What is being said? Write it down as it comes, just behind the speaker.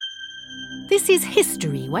This is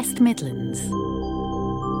History West Midlands.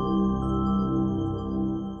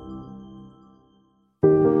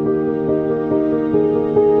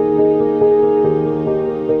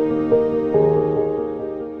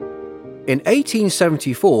 In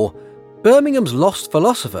 1874, Birmingham's lost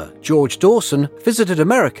philosopher George Dawson visited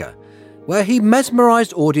America, where he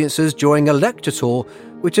mesmerised audiences during a lecture tour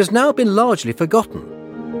which has now been largely forgotten.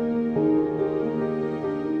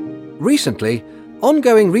 Recently,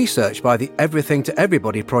 ongoing research by the Everything to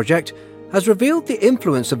Everybody project has revealed the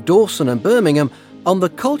influence of Dawson and Birmingham on the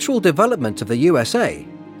cultural development of the USA,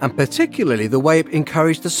 and particularly the way it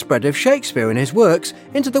encouraged the spread of Shakespeare and his works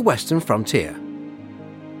into the western frontier.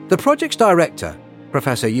 The project's director,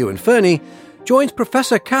 Professor Ewan Fernie, joins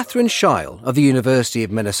Professor Catherine Scheil of the University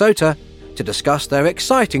of Minnesota to discuss their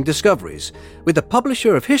exciting discoveries with the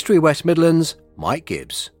publisher of History West Midlands, Mike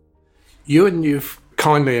Gibbs. Ewan, you've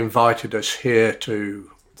kindly invited us here to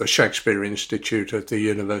the Shakespeare Institute at the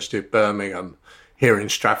University of Birmingham here in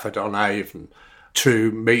Stratford-on-Avon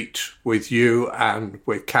to meet with you and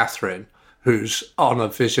with Catherine, who's on a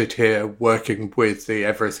visit here working with the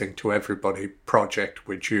Everything to Everybody project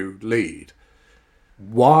which you lead.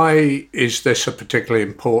 Why is this a particularly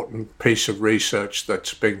important piece of research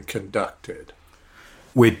that's been conducted?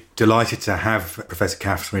 We're delighted to have Professor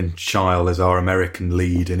Catherine Scheil as our American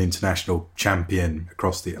lead and international champion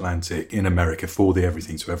across the Atlantic in America for the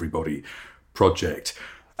Everything to Everybody project.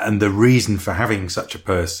 And the reason for having such a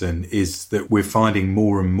person is that we're finding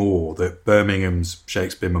more and more that Birmingham's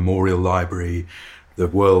Shakespeare Memorial Library, the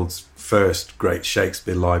world's first great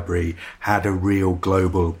Shakespeare library, had a real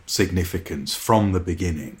global significance from the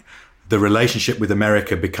beginning. The relationship with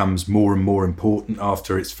America becomes more and more important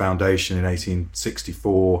after its foundation in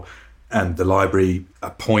 1864, and the library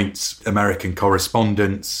appoints American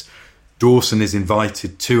correspondents. Dawson is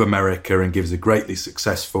invited to America and gives a greatly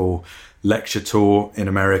successful lecture tour in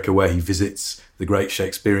America where he visits the great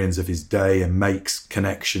Shakespeareans of his day and makes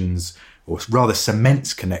connections, or rather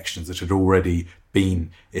cements connections that had already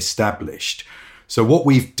been established. So what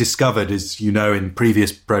we've discovered is, you know, in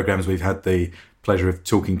previous programmes we've had the pleasure of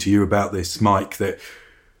talking to you about this, Mike, that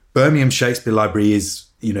Birmingham Shakespeare Library is,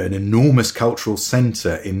 you know, an enormous cultural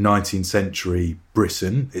centre in 19th century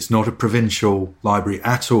Britain. It's not a provincial library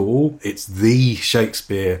at all. It's the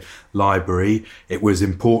Shakespeare library. It was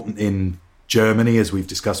important in Germany, as we've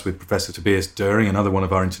discussed with Professor Tobias Döring, another one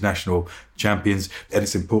of our international champions, and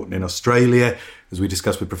it's important in Australia, as we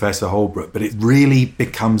discussed with Professor Holbrook, but it really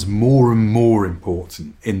becomes more and more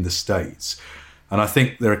important in the States. And I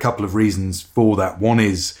think there are a couple of reasons for that. One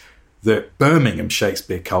is that Birmingham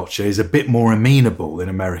Shakespeare culture is a bit more amenable in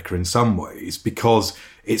America in some ways because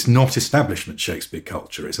it's not establishment Shakespeare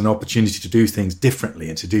culture. It's an opportunity to do things differently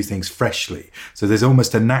and to do things freshly. So there's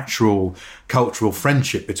almost a natural cultural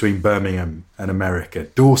friendship between Birmingham and America.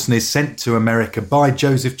 Dawson is sent to America by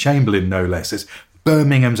Joseph Chamberlain, no less, as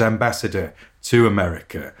Birmingham's ambassador to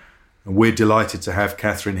America. And we're delighted to have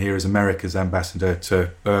Catherine here as America's ambassador to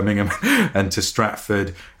Birmingham and to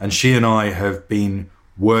Stratford. And she and I have been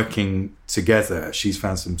working together. She's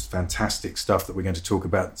found some fantastic stuff that we're going to talk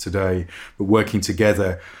about today, but working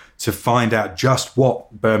together to find out just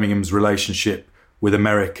what Birmingham's relationship with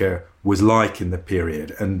America was like in the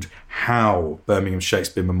period and how Birmingham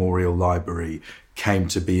Shakespeare Memorial Library came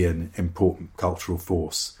to be an important cultural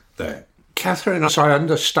force there. Catherine, as I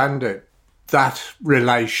understand it, that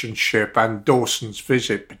relationship and Dawson's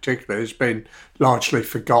visit particularly has been largely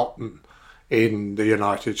forgotten in the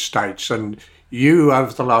United States, and you,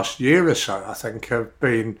 over the last year or so, I think, have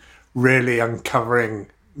been really uncovering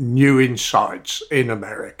new insights in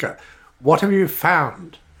America. What have you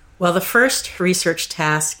found? Well, the first research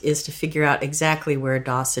task is to figure out exactly where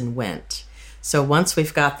Dawson went. So once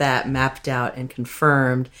we've got that mapped out and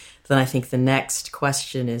confirmed, then I think the next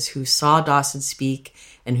question is who saw Dawson speak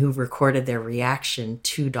and who recorded their reaction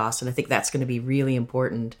to Dawson. I think that's going to be really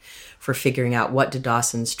important for figuring out what did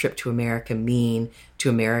Dawson's trip to America mean to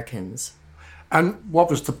Americans. And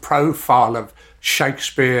what was the profile of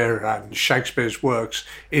Shakespeare and Shakespeare's works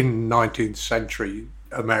in 19th century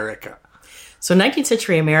America? So 19th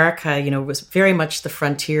century America, you know, was very much the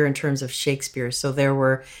frontier in terms of Shakespeare. So there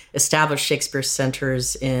were established Shakespeare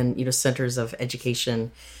centers in, you know, centers of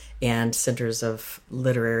education and centers of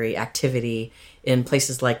literary activity in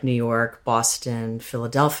places like New York, Boston,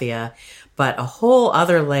 Philadelphia, but a whole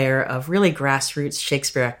other layer of really grassroots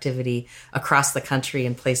Shakespeare activity across the country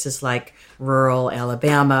in places like rural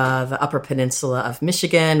Alabama, the Upper Peninsula of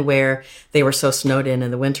Michigan, where they were so snowed in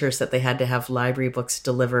the winters that they had to have library books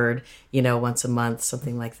delivered, you know, once a month,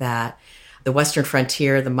 something like that. the western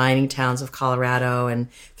frontier, the mining towns of Colorado and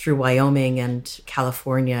through Wyoming and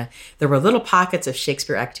California, there were little pockets of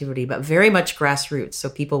Shakespeare activity, but very much grassroots. So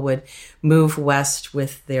people would move west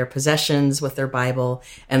with their possessions, with their Bible,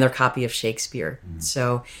 and their copy of Shakespeare.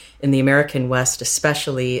 So in the American West,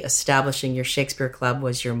 especially, establishing your Shakespeare Club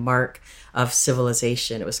was your mark of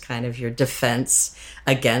civilization. It was kind of your defense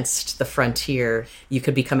against the frontier. You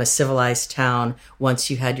could become a civilized town once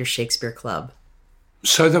you had your Shakespeare Club.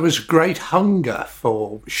 So there was great hunger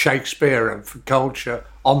for Shakespeare and for culture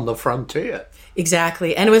on the frontier.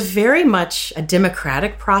 Exactly. And it was very much a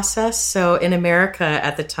democratic process. So in America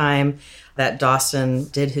at the time that Dawson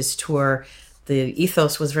did his tour, the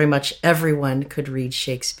ethos was very much everyone could read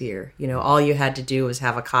Shakespeare. You know, all you had to do was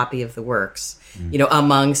have a copy of the works, you know,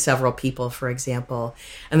 among several people, for example.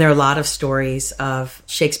 And there are a lot of stories of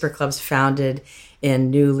Shakespeare clubs founded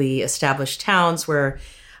in newly established towns where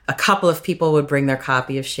a couple of people would bring their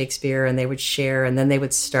copy of Shakespeare and they would share, and then they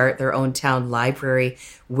would start their own town library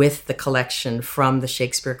with the collection from the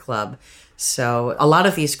Shakespeare Club. So a lot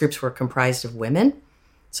of these groups were comprised of women.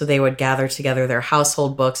 So they would gather together their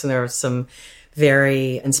household books, and there were some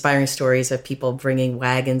very inspiring stories of people bringing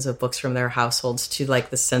wagons of books from their households to like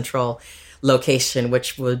the central location,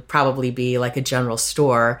 which would probably be like a general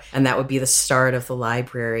store. And that would be the start of the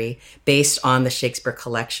library based on the Shakespeare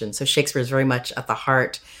collection. So Shakespeare is very much at the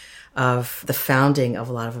heart of the founding of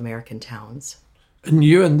a lot of American towns. And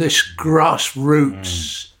you and this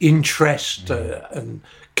grassroots interest and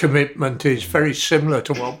commitment is very similar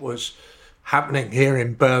to what was happening here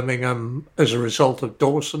in Birmingham as a result of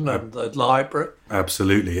Dawson and the library.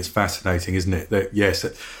 Absolutely. It's fascinating, isn't it? That, yes, I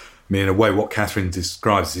mean, in a way, what Catherine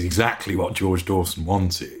describes is exactly what George Dawson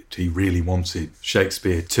wanted. He really wanted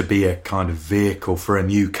Shakespeare to be a kind of vehicle for a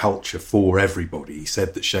new culture for everybody. He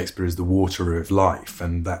said that Shakespeare is the water of life,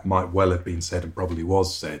 and that might well have been said and probably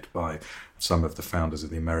was said by some of the founders of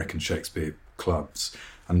the American Shakespeare clubs.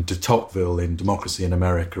 And de Tocqueville in Democracy in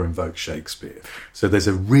America invoked Shakespeare. So there's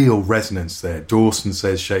a real resonance there. Dawson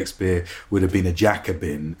says Shakespeare would have been a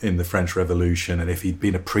Jacobin in the French Revolution, and if he'd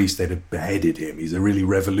been a priest, they'd have beheaded him. He's a really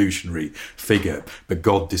revolutionary figure, but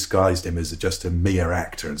God disguised him as just a mere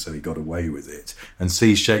actor, and so he got away with it. And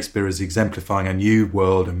sees Shakespeare as exemplifying a new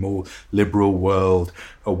world, a more liberal world,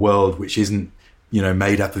 a world which isn't, you know,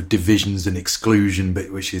 made up of divisions and exclusion,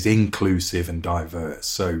 but which is inclusive and diverse.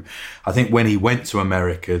 So I think when he went to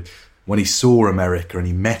America, when he saw America and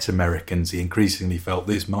he met Americans, he increasingly felt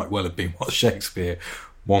this might well have been what Shakespeare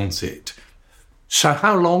wanted. So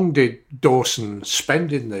how long did Dawson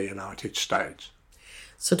spend in the United States?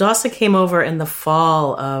 So Dawson came over in the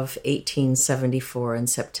fall of 1874 in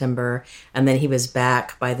September, and then he was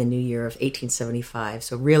back by the new year of 1875.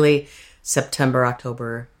 So really September,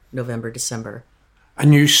 October, November, December.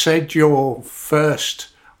 And you said your first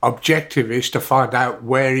objective is to find out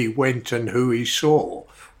where he went and who he saw.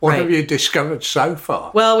 What have you discovered so far?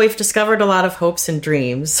 Well, we've discovered a lot of hopes and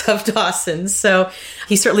dreams of Dawson. So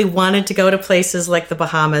he certainly wanted to go to places like the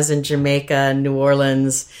Bahamas and Jamaica, New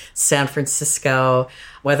Orleans, San Francisco.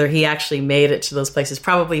 Whether he actually made it to those places,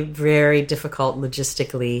 probably very difficult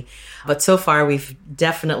logistically. But so far, we've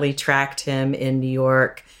definitely tracked him in New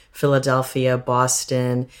York, Philadelphia,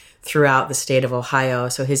 Boston, throughout the state of Ohio.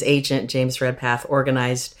 So his agent, James Redpath,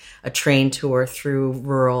 organized a train tour through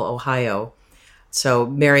rural Ohio. So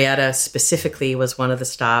Marietta specifically was one of the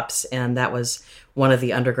stops, and that was one of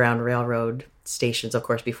the Underground Railroad stations, of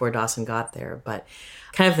course, before Dawson got there. But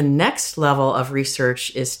kind of the next level of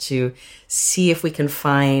research is to see if we can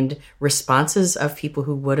find responses of people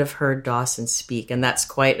who would have heard Dawson speak. And that's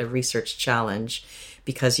quite a research challenge,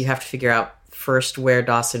 because you have to figure out first where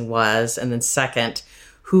Dawson was, and then second,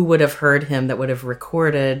 who would have heard him that would have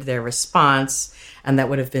recorded their response and that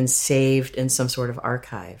would have been saved in some sort of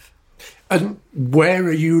archive. And where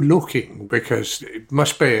are you looking? Because it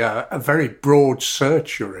must be a very broad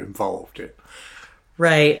search you're involved in.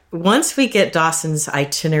 Right. Once we get Dawson's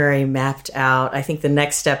itinerary mapped out, I think the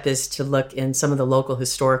next step is to look in some of the local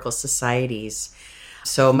historical societies.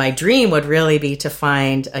 So my dream would really be to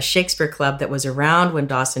find a Shakespeare club that was around when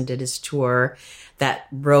Dawson did his tour, that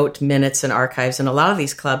wrote minutes and archives. And a lot of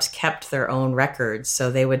these clubs kept their own records.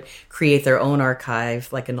 So they would create their own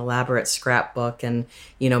archive, like an elaborate scrapbook and,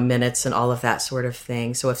 you know, minutes and all of that sort of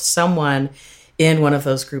thing. So if someone in one of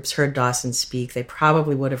those groups heard Dawson speak, they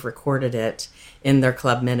probably would have recorded it in their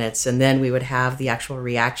club minutes. And then we would have the actual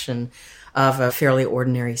reaction of a fairly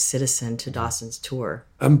ordinary citizen to Dawson's tour.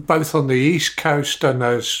 And both on the East Coast and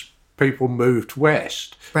as people moved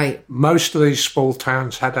west, right, most of these small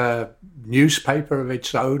towns had a newspaper of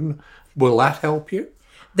its own. Will that help you?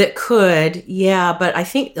 That could, yeah. But I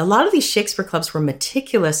think a lot of these Shakespeare clubs were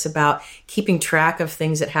meticulous about keeping track of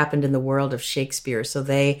things that happened in the world of Shakespeare. So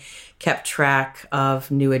they kept track of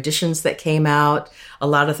new editions that came out. A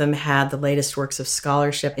lot of them had the latest works of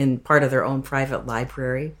scholarship in part of their own private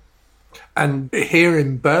library. And here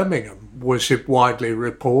in Birmingham, was it widely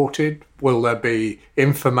reported? Will there be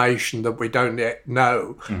information that we don't yet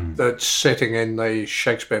know that's sitting in the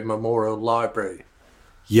Shakespeare Memorial Library?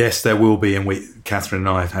 Yes, there will be, and Catherine and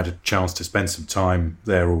I have had a chance to spend some time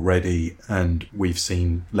there already, and we've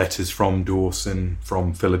seen letters from Dawson,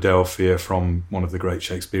 from Philadelphia, from one of the great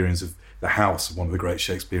Shakespeareans of the house of one of the great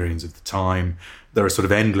Shakespeareans of the time. There are sort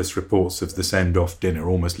of endless reports of the send-off dinner,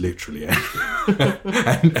 almost literally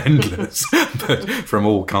endless, but from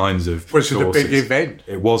all kinds of Was sources. it a big event?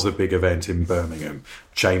 It was a big event in Birmingham.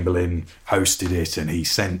 Chamberlain hosted it, and he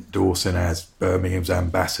sent Dawson as Birmingham's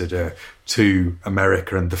ambassador to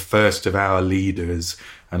America and the first of our leaders.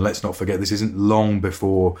 And let's not forget, this isn't long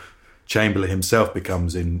before Chamberlain himself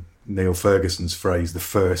becomes, in Neil Ferguson's phrase, the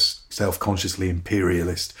first self-consciously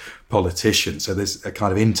imperialist politician. So there's a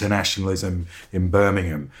kind of internationalism in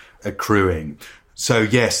Birmingham accruing. So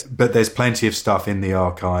yes, but there's plenty of stuff in the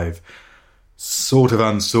archive, sort of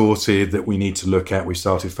unsorted, that we need to look at. We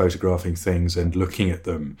started photographing things and looking at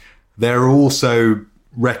them. There are also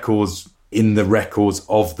records in the records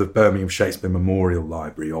of the Birmingham Shakespeare Memorial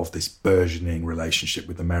Library of this burgeoning relationship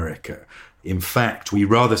with America. In fact, we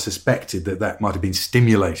rather suspected that might have been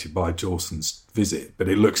stimulated by Dawson's visit, but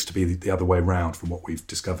it looks to be the other way round from what we've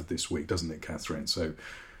discovered this week, doesn't it, Catherine? So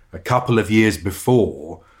a couple of years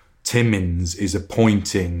before, Timmins is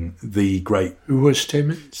appointing the great... Who was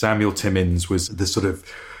Timmins? Samuel Timmins was the sort of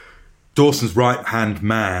Dawson's right-hand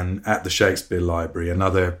man at the Shakespeare Library,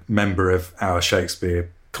 another member of our Shakespeare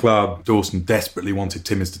Club. Dawson desperately wanted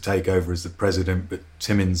Timmins to take over as the president, but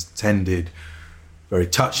Timmins tended very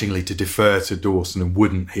touchingly to defer to Dawson and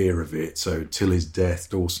wouldn't hear of it. So till his death,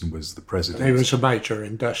 Dawson was the president. He was a major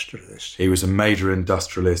industrialist. He was a major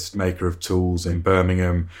industrialist, maker of tools in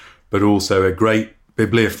Birmingham, but also a great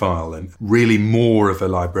bibliophile and really more of a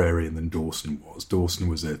librarian than Dawson was. Dawson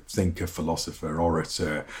was a thinker, philosopher,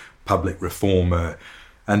 orator, public reformer.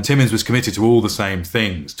 And Timmins was committed to all the same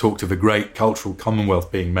things, talked of a great cultural commonwealth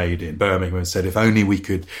being made in Birmingham and said, if only we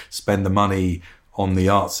could spend the money on the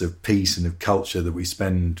arts of peace and of culture that we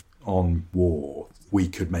spend on war, we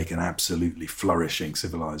could make an absolutely flourishing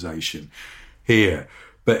civilization here.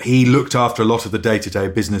 But he looked after a lot of the day-to-day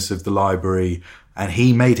business of the library, and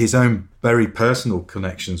he made his own very personal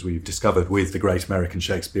connections, we've discovered, with the great American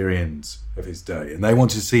Shakespeareans of his day. And they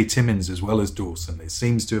wanted to see Timmins as well as Dawson. It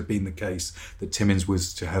seems to have been the case that Timmins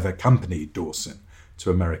was to have accompanied Dawson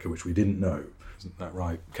to America, which we didn't know. Isn't that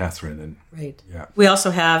right, Catherine? And, right. Yeah. We also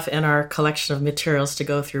have in our collection of materials to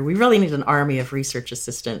go through, we really need an army of research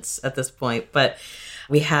assistants at this point, but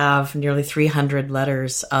we have nearly 300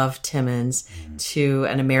 letters of Timmins to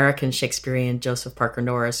an American Shakespearean, Joseph Parker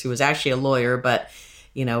Norris, who was actually a lawyer, but,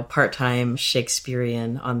 part-time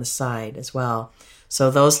Shakespearean on the side as well. So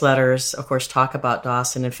those letters, of course, talk about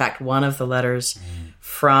Dawson. In fact, one of the letters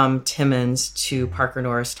from Timmins to Parker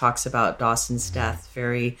Norris talks about Dawson's death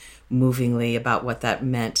very movingly, about what that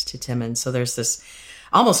meant to Timmins. So there's this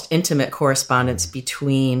almost intimate correspondence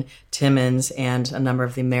between Timmins and a number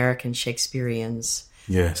of the American Shakespeareans.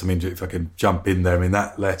 Yes, if I can jump in there,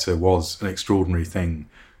 that letter was an extraordinary thing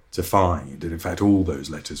to find. And in fact, all those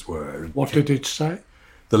letters were. What did it say?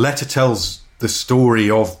 The letter tells the story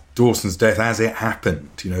of Dawson's death as it happened.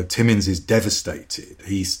 Timmins is devastated.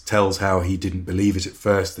 He tells how he didn't believe it at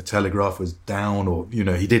first. The telegraph was down, or,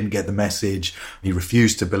 he didn't get the message. He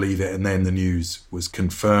refused to believe it, and then the news was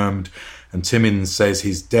confirmed. And Timmins says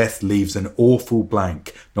his death leaves an awful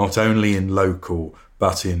blank, not only in local,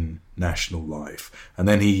 but in national life. And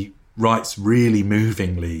then he writes really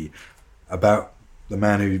movingly about the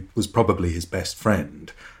man who was probably his best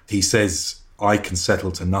friend. He says, I can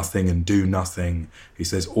settle to nothing and do nothing. He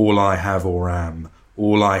says, all I have or am,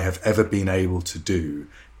 all I have ever been able to do,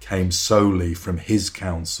 came solely from his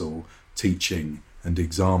counsel, teaching and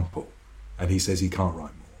example. And he says he can't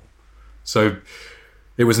write more. So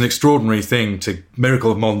it was an extraordinary thing,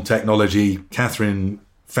 miracle of modern technology. Catherine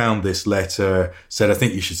found this letter, said, I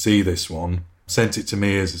think you should see this one, sent it to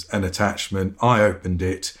me as an attachment. I opened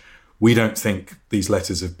it. We don't think these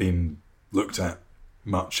letters have been looked at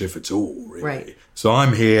much, if at all, really. Right. So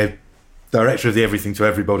I'm here, director of the Everything to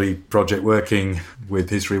Everybody project, working with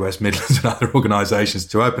History West Midlands and other organisations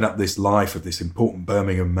to open up this life of this important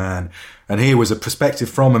Birmingham man. And here was a perspective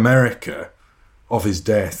from America of his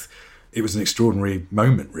death. It was an extraordinary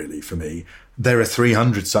moment, really, for me. There are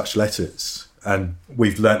 300 such letters And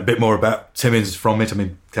we've learned a bit more about Timmins from it. I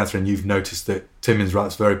mean, Catherine, you've noticed that Timmins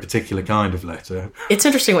writes a very particular kind of letter. It's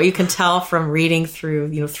interesting what you can tell from reading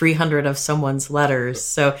through, 300 of someone's letters.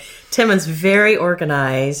 So Timmins, very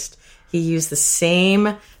organized. He used the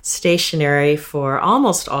same stationery for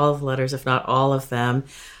almost all of the letters, if not all of them.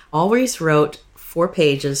 Always wrote 4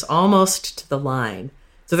 pages, almost to the line.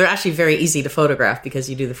 So they're actually very easy to photograph because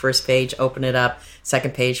you do the first page, open it up,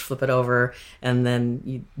 second page, flip it over, and then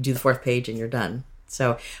you do the 4th page and you're done.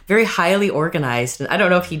 So very highly organized. And I don't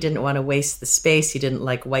know if he didn't want to waste the space. He didn't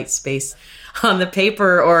like white space on the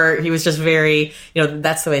paper, or he was just very,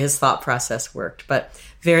 that's the way his thought process worked. But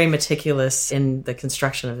very meticulous in the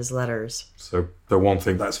construction of his letters. So the one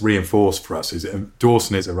thing that's reinforced for us is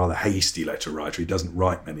Dawson is a rather hasty letter writer. He doesn't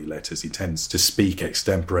write many letters. He tends to speak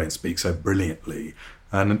extempore and speak so brilliantly.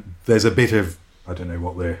 And there's a bit of, I don't know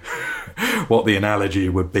what the analogy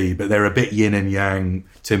would be, but they're a bit yin and yang,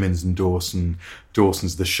 Timmins and Dawson.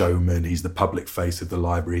 Dawson's the showman, he's the public face of the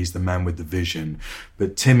library, he's the man with the vision.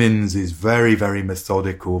 But Timmins is very, very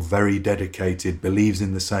methodical, very dedicated, believes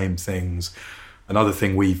in the same things. Another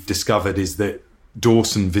thing we've discovered is that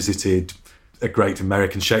Dawson visited a great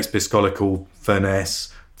American Shakespeare scholar called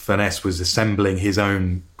Furness. Furness was assembling his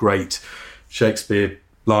own great Shakespeare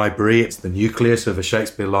library. It's the nucleus of a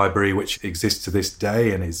Shakespeare library which exists to this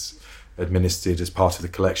day and is administered as part of the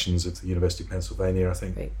collections of the University of Pennsylvania, I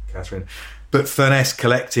think, right. Catherine. But Furness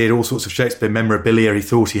collected all sorts of Shakespeare memorabilia. He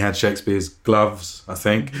thought he had Shakespeare's gloves, I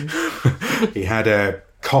think. Mm-hmm. He had a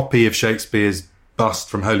copy of Shakespeare's bust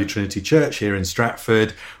from Holy Trinity Church here in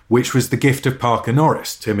Stratford, which was the gift of Parker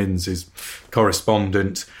Norris, Timmins'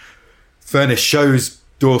 correspondent. Furness shows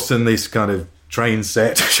Dawson this kind of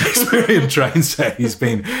Shakespearean train set he's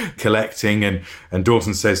been collecting, and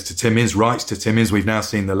Dawson says to Timmins, writes to Timmins, we've now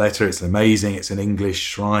seen the letter, it's amazing, it's an English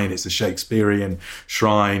shrine, it's a Shakespearean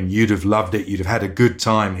shrine, you'd have loved it, you'd have had a good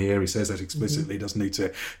time here. He says that explicitly, doesn't he,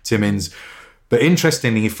 to Timmins. But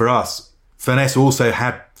interestingly for us, Furness also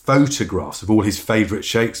had photographs of all his favourite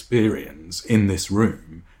Shakespeareans in this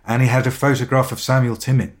room, and he had a photograph of Samuel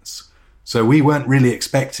Timmins. So we weren't really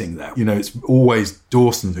expecting that. It's always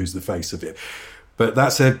Dawson who's the face of it. But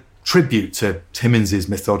that's a tribute to Timmins'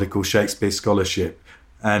 methodical Shakespeare scholarship.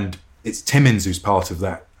 And it's Timmins who's part of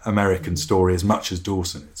that American story as much as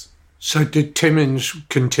Dawson is. So did Timmins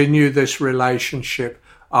continue this relationship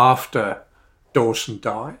after Dawson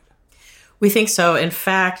died? We think so. In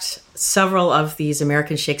fact, several of these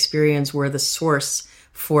American Shakespeareans were the source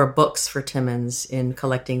for books for Timmins in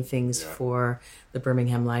collecting things for the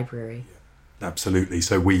Birmingham Library. Yeah, absolutely.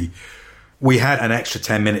 So we had an extra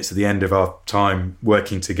 10 minutes at the end of our time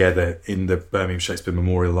working together in the Birmingham Shakespeare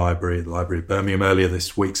Memorial Library, the Library of Birmingham, earlier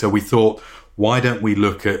this week. So we thought, why don't we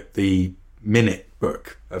look at the minute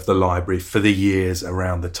book of the library for the years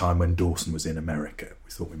around the time when Dawson was in America?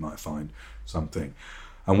 We thought we might find something.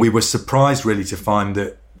 And we were surprised really to find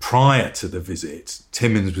that prior to the visit,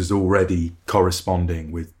 Timmins was already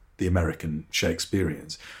corresponding with the American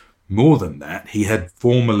Shakespeareans. More than that, he had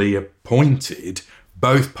formally appointed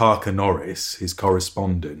both Parker Norris, his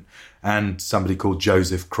correspondent, and somebody called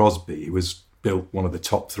Joseph Crosby, who was built one of the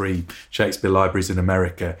top 3 Shakespeare libraries in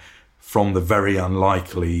America from the very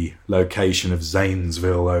unlikely location of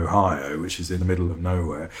Zanesville, Ohio, which is in the middle of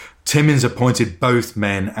nowhere. Timmins appointed both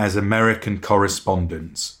men as American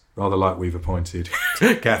correspondents, rather like we've appointed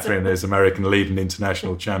Catherine as American lead and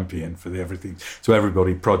international champion for the Everything to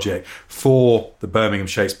Everybody project for the Birmingham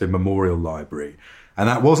Shakespeare Memorial Library. And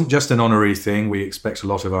that wasn't just an honorary thing. We expect a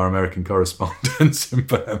lot of our American correspondents in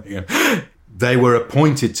Birmingham. They were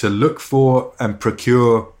appointed to look for and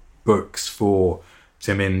procure books for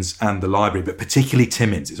Timmins and the library, but particularly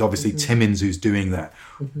Timmins. It's obviously Timmins who's doing that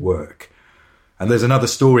work. And there's another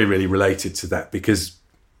story really related to that, because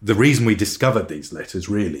the reason we discovered these letters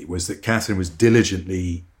really was that Catherine was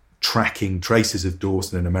diligently tracking traces of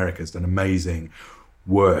Dawson in America, has done amazing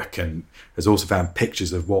work, and has also found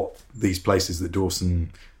pictures of what these places that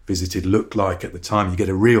Dawson visited looked like at the time. You get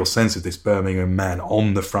a real sense of this Birmingham man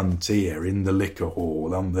on the frontier, in the liquor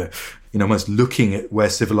hall, on the, almost looking at where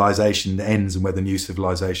civilization ends and where the new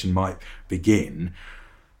civilization might begin.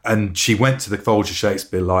 And she went to the Folger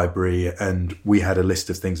Shakespeare Library, and we had a list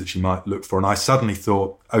of things that she might look for. And I suddenly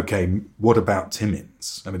thought, okay, what about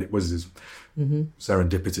Timmins? I mean, it was as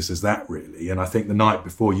serendipitous as that, really. And I think the night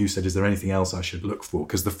before you said, is there anything else I should look for?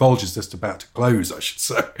 Because the Folger's just about to close, I should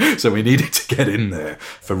say. So we needed to get in there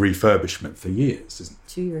for refurbishment for years, isn't it?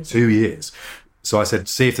 2 years. 2 years. So I said,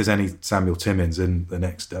 see if there's any Samuel Timmins. And the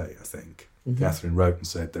next day, I think, Catherine wrote and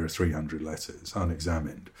said there are 300 letters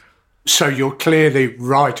unexamined. So you're clearly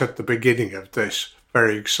right at the beginning of this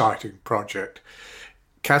very exciting project.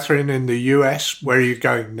 Catherine, in the US, where are you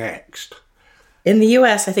going next? In the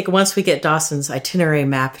US, I think once we get Dawson's itinerary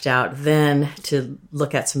mapped out, then to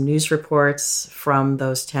look at some news reports from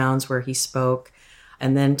those towns where he spoke,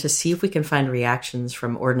 and then to see if we can find reactions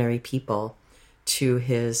from ordinary people to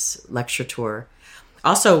his lecture tour.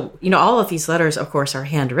 Also, all of these letters, of course, are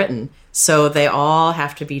handwritten, so they all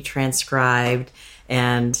have to be transcribed,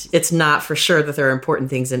 and it's not for sure that there are important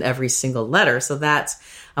things in every single letter, so that's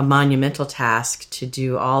a monumental task to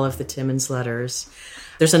do all of the Timmins letters.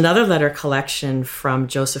 There's another letter collection from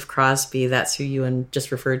Joseph Crosby, that's who Ewan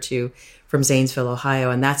just referred to, from Zanesville, Ohio,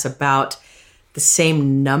 and that's about the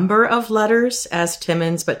same number of letters as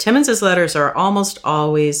Timmins, but Timmins's letters are almost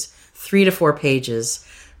always 3 to 4 pages.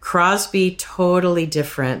 Crosby, totally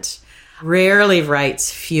different, rarely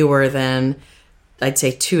writes fewer than, I'd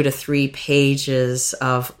say, 2 to 3 pages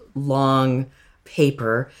of long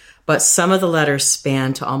paper, but some of the letters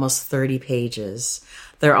span to almost 30 pages.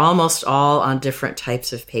 They're almost all on different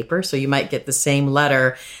types of paper, so you might get the same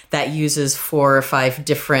letter that uses 4 or 5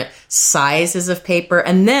 different sizes of paper.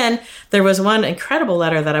 And then there was one incredible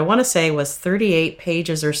letter that I want to say was 38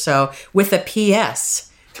 pages or so with a PS.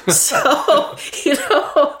 So,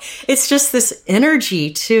 it's just this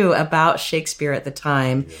energy, too, about Shakespeare at the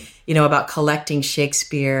time, about collecting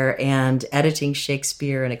Shakespeare and editing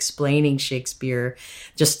Shakespeare and explaining Shakespeare.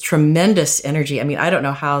 Just tremendous energy. I mean, I don't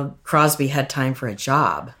know how Crosby had time for a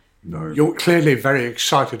job. No. You're clearly very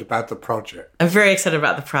excited about the project. I'm very excited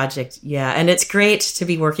about the project, yeah. And it's great to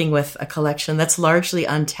be working with a collection that's largely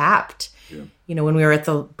untapped. Yeah. When we were at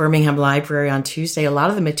the Birmingham Library on Tuesday, a lot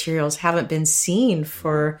of the materials haven't been seen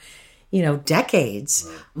for, decades,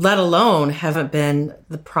 let alone haven't been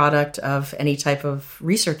the product of any type of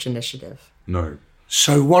research initiative. No.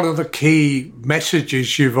 So one of the key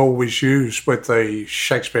messages you've always used with the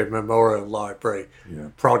Shakespeare Memorial Library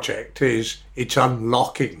project is it's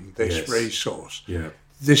unlocking this resource. Yeah.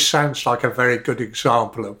 This sounds like a very good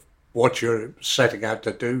example of what you're setting out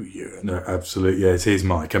to do, Ewan. No, absolutely. Yeah, it is,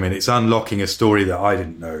 Mike. I mean, it's unlocking a story that I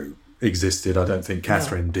didn't know existed. I don't think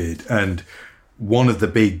Catherine did. And one of the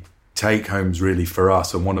big take-homes really for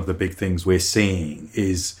us, and one of the big things we're seeing,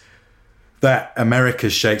 is that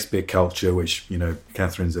America's Shakespeare culture, which,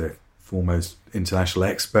 Catherine's a foremost international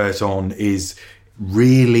expert on, is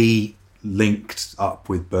really linked up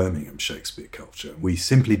with Birmingham Shakespeare culture. We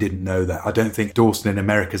simply didn't know that. I don't think Dawson in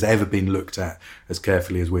America has ever been looked at as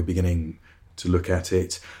carefully as we're beginning to look at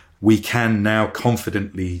it. We can now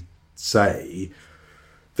confidently say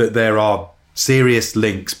that there are serious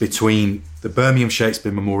links between the Birmingham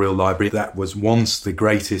Shakespeare Memorial Library, that was once the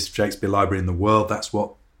greatest Shakespeare library in the world. That's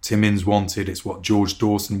what Timmins wanted. It's what George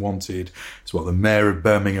Dawson wanted. It's what the Mayor of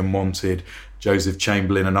Birmingham wanted. Joseph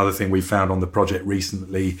Chamberlain, another thing we found on the project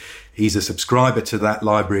recently, he's a subscriber to that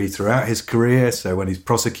library throughout his career. So when he's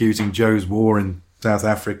prosecuting Joe's war in South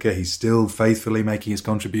Africa, he's still faithfully making his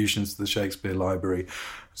contributions to the Shakespeare Library.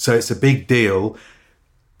 So it's a big deal.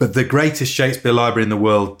 But the greatest Shakespeare library in the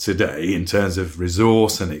world today, in terms of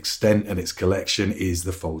resource and extent and its collection, is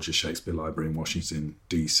the Folger Shakespeare Library in Washington,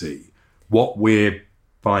 D.C. What we're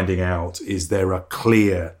finding out is there are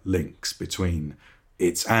clear links between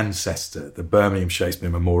its ancestor, the Birmingham Shakespeare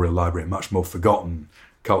Memorial Library, a much more forgotten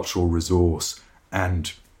cultural resource,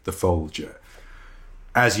 and the Folger.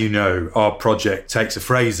 As you know, our project takes a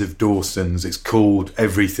phrase of Dawson's. It's called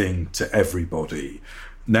Everything to Everybody.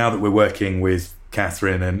 Now that we're working with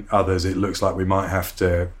Catherine and others, it looks like we might have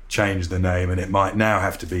to change the name, and it might now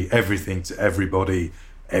have to be Everything to Everybody,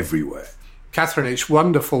 Everywhere. Catherine, it's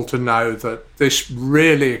wonderful to know that this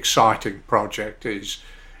really exciting project is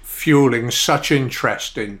fueling such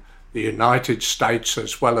interest in the United States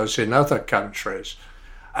as well as in other countries.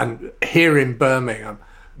 And here in Birmingham,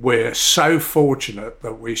 we're so fortunate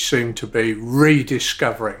that we seem to be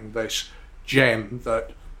rediscovering this gem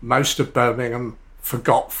that most of Birmingham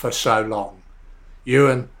forgot for so long.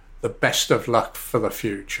 Ewan, the best of luck for the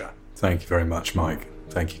future. Thank you very much, Mike.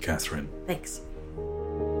 Thank you, Catherine. Thanks.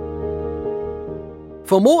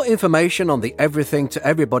 For more information on the Everything to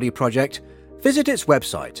Everybody project, visit its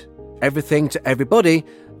website,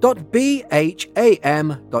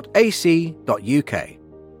 everythingtoeverybody.bham.ac.uk,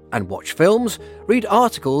 and watch films, read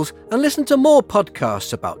articles, and listen to more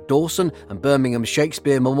podcasts about Dawson and Birmingham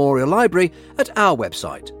Shakespeare Memorial Library at our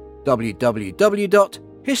website,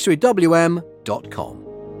 www.historywm.com.